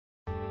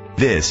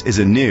This is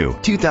a new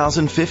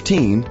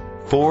 2015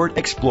 Ford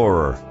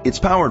Explorer. It's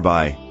powered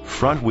by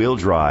front-wheel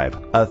drive,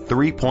 a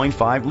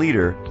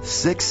 3.5-liter,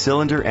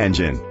 6-cylinder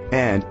engine,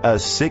 and a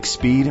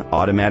 6-speed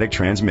automatic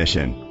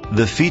transmission.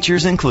 The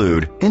features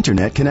include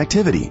internet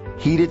connectivity,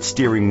 heated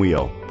steering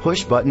wheel,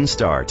 push-button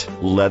start,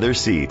 leather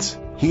seats,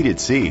 heated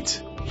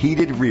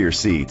rear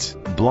seats,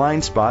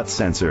 blind spot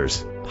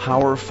sensors,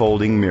 power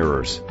folding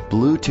mirrors,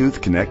 Bluetooth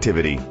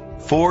connectivity,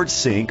 Ford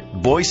Sync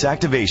voice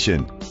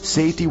activation.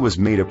 Safety was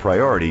made a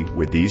priority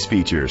with these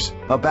features: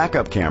 a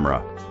backup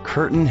camera,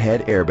 curtain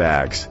head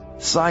airbags,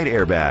 side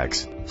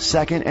airbags,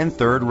 second and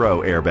third row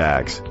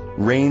airbags,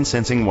 rain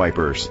sensing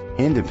wipers,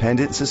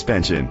 independent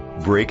suspension,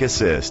 brake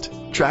assist,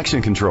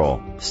 traction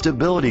control,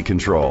 stability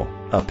control,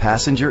 a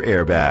passenger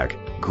airbag.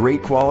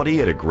 Great quality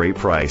at a great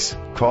price.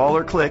 Call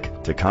or click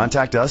to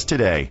contact us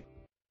today.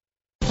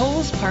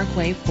 Cowles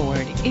Parkway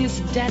Ford is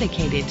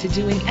dedicated to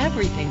doing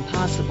everything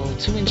possible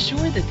to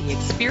ensure that the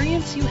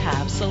experience you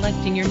have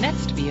selecting your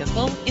next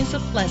vehicle is a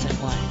pleasant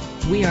one.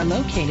 We are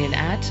located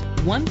at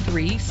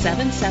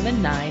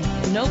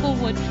 13779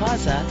 Noblewood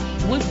Plaza,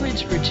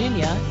 Woodbridge,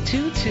 Virginia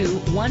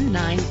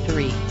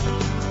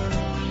 22193.